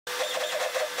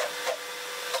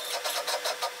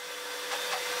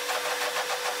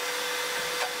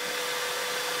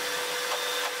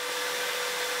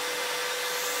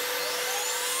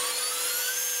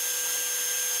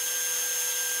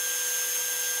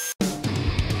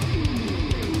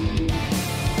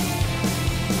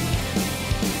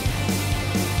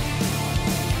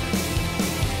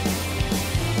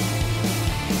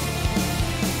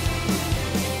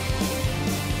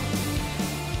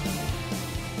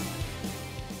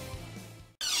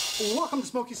Welcome to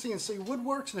Smokey CNC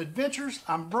Woodworks and Adventures.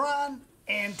 I'm Brian,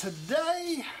 and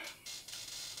today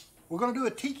we're going to do a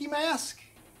tiki mask,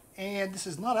 and this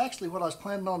is not actually what I was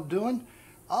planning on doing.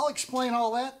 I'll explain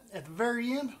all that at the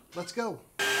very end. Let's go.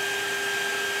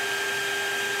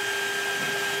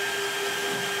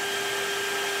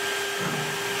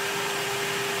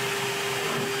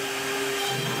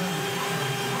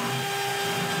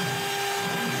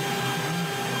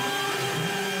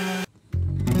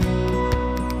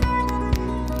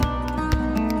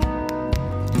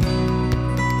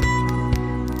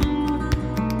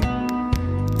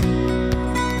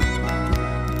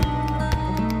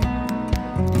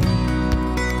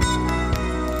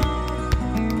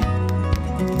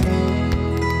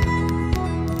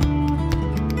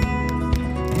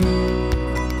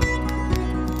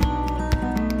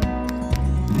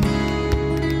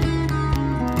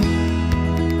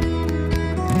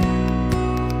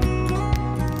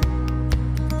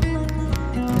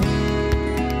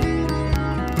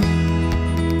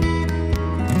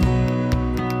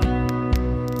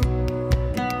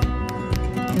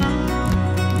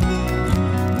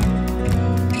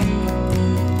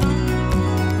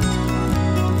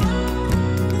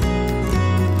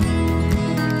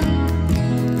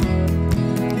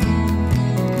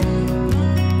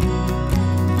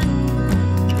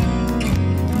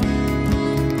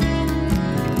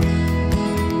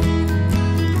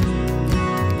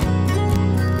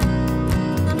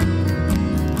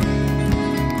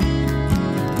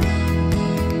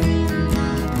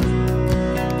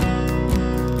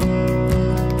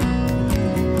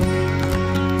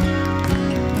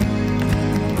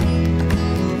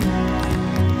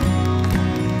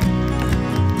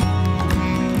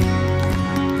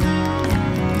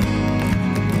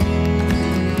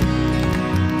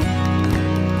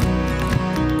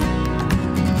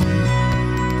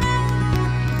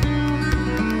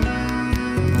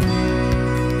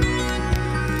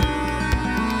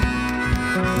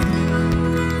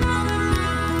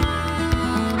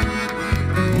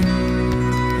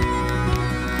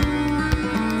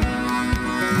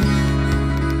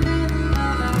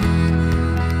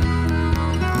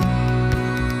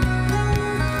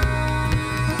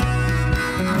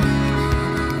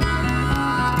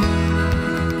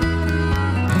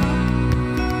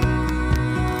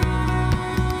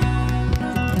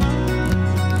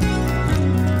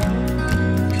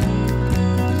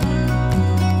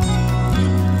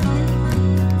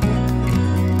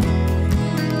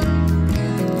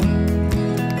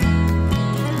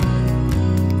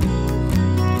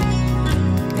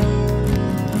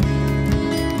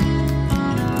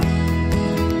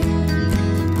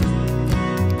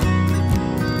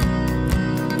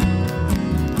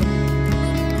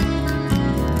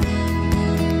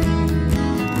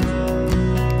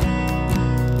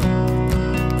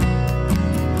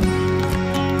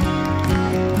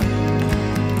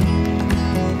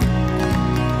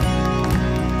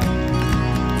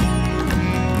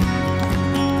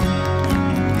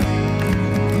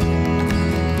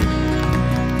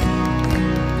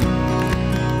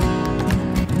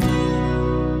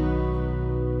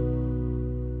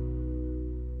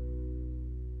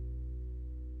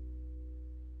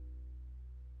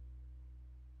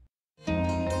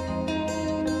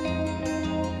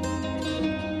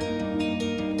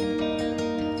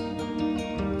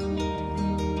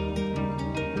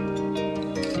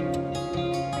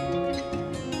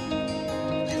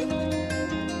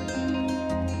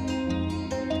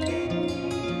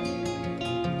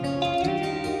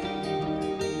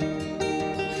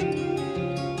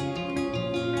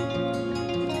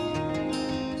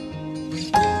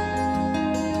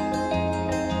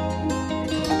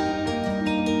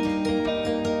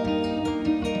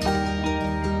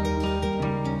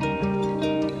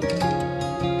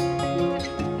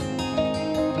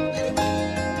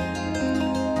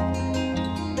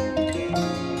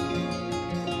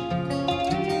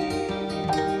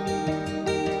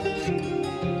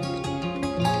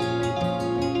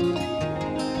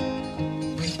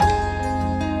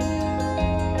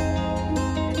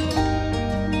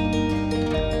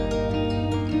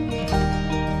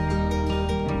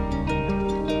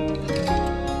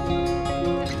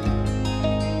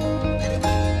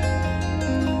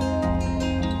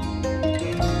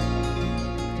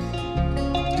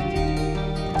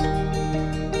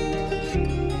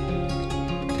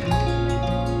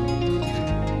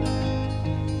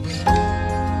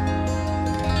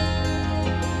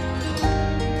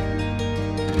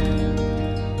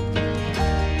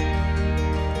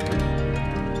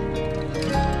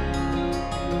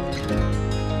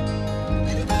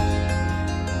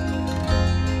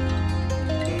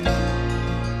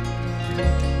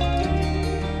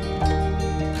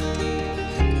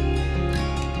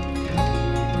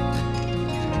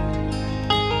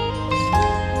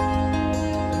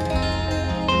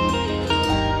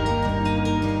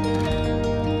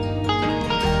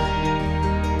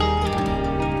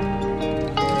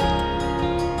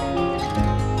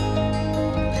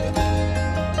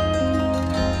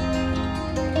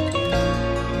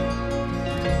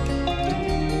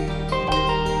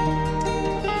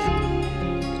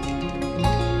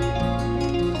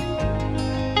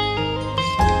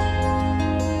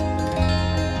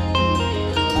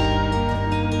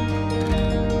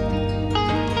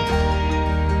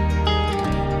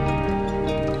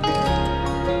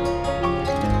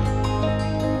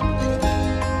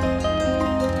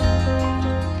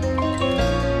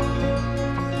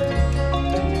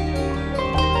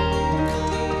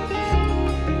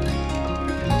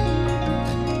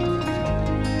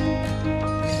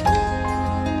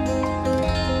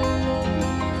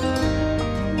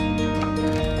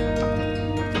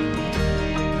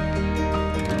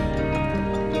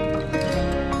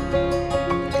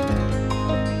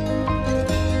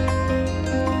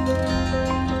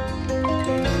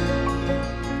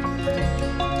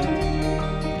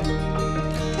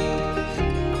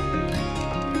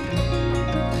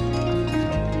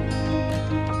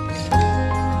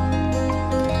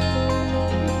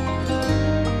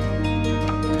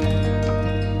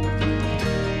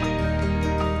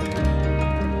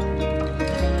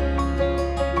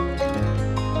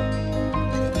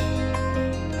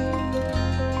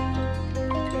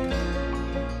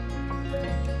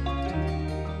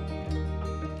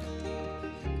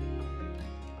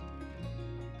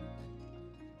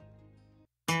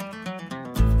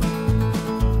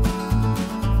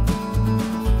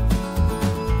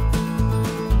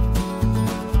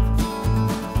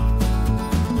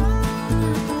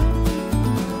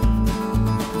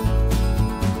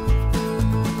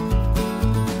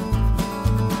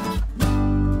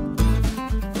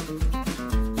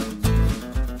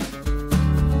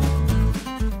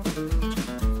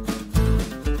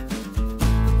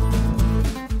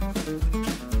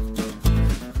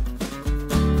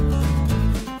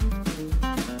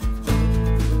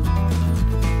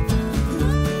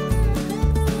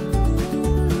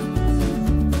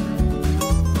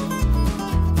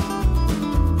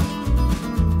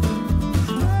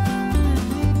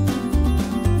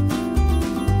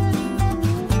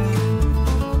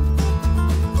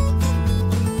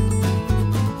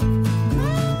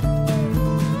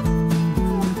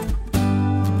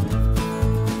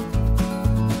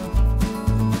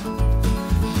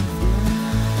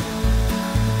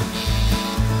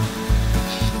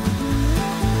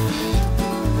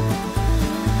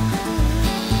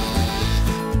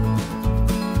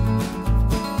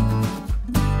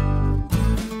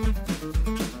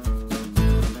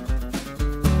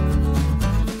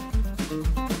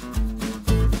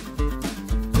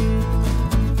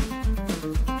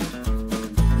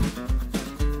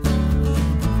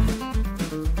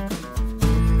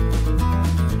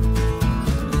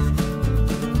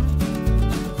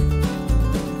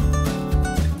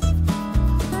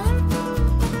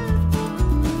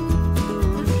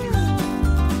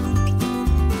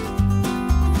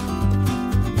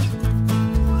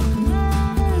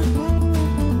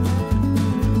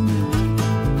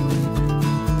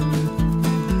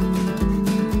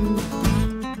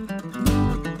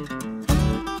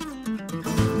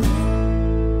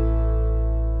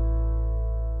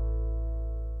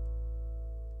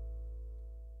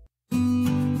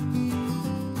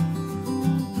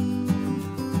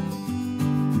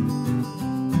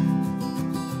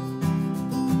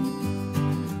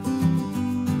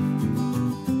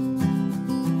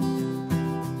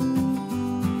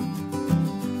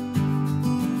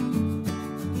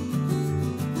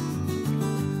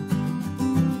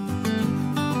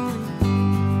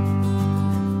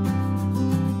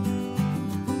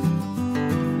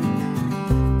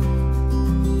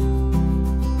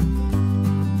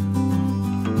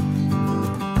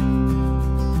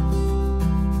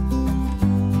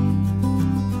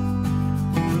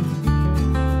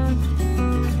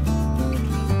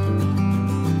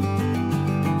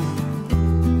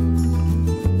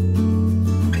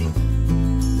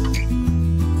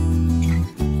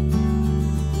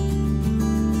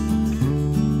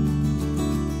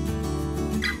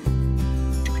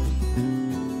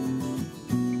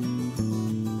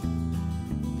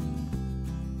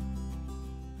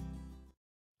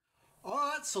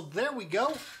 so there we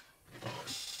go.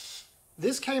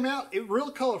 This came out, it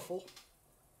real colorful.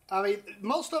 I mean,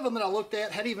 most of them that I looked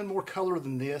at had even more color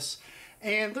than this.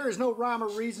 And there is no rhyme or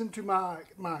reason to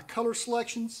my color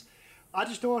selections. I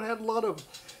just know it had a lot of,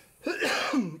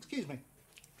 excuse me.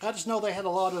 I just know they had a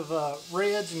lot of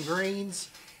reds and greens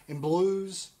and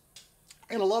blues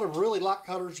and a lot of really light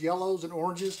colors, yellows and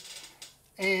oranges.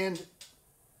 And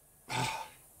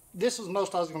this was the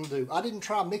most I was going to do. I didn't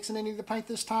try mixing any of the paint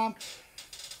this time.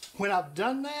 When I've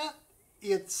done that,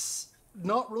 it's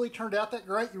not really turned out that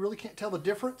great. You really can't tell the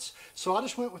difference. So I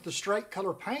just went with the straight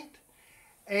color paint.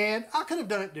 And I could have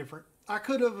done it different. I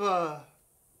could have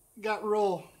got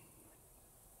real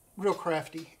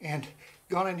crafty and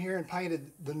gone in here and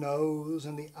painted the nose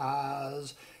and the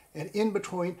eyes and in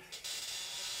between.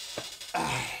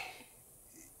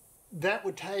 That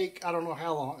would take, I don't know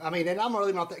how long. I mean, and I'm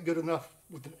really not that good enough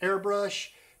with an airbrush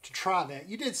to try that.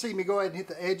 You did see me go ahead and hit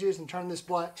the edges and turn this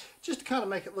black just to kind of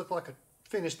make it look like a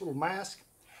finished little mask.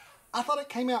 I thought it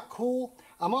came out cool.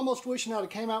 I'm almost wishing that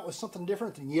it came out with something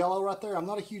different than yellow right there. I'm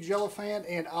not a huge yellow fan,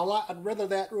 and I'd rather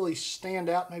that really stand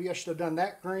out. Maybe I should have done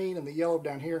that green and the yellow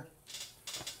down here.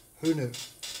 Who knew?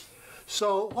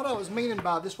 So what I was meaning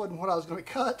by this wasn't what I was going to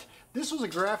cut. This was a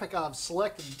graphic I've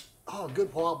selected a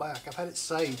good while back. I've had it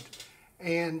saved,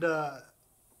 and I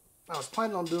was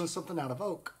planning on doing something out of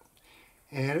oak,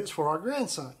 and it was for our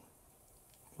grandson.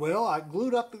 Well, I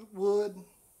glued up the wood,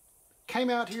 came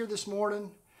out here this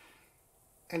morning,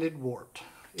 and it warped.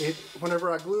 Whenever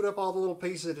I glued up all the little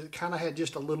pieces, it kind of had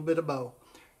just a little bit of bow.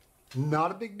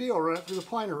 Not a big deal, run it through the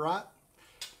planer, right?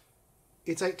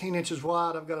 It's 18 inches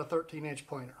wide, I've got a 13-inch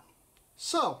planer.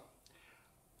 So,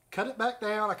 cut it back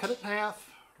down, I cut it in half,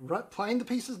 planed the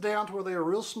pieces down to where they were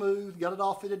real smooth, got it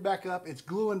all fitted back up, it's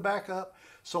gluing back up.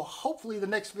 So hopefully the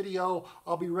next video,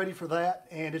 I'll be ready for that,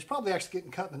 and it's probably actually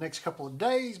getting cut in the next couple of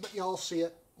days, but y'all see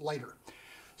it later.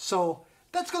 So,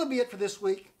 that's going to be it for this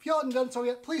week. If y'all haven't done so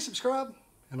yet, please subscribe,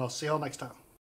 and I'll see y'all next time.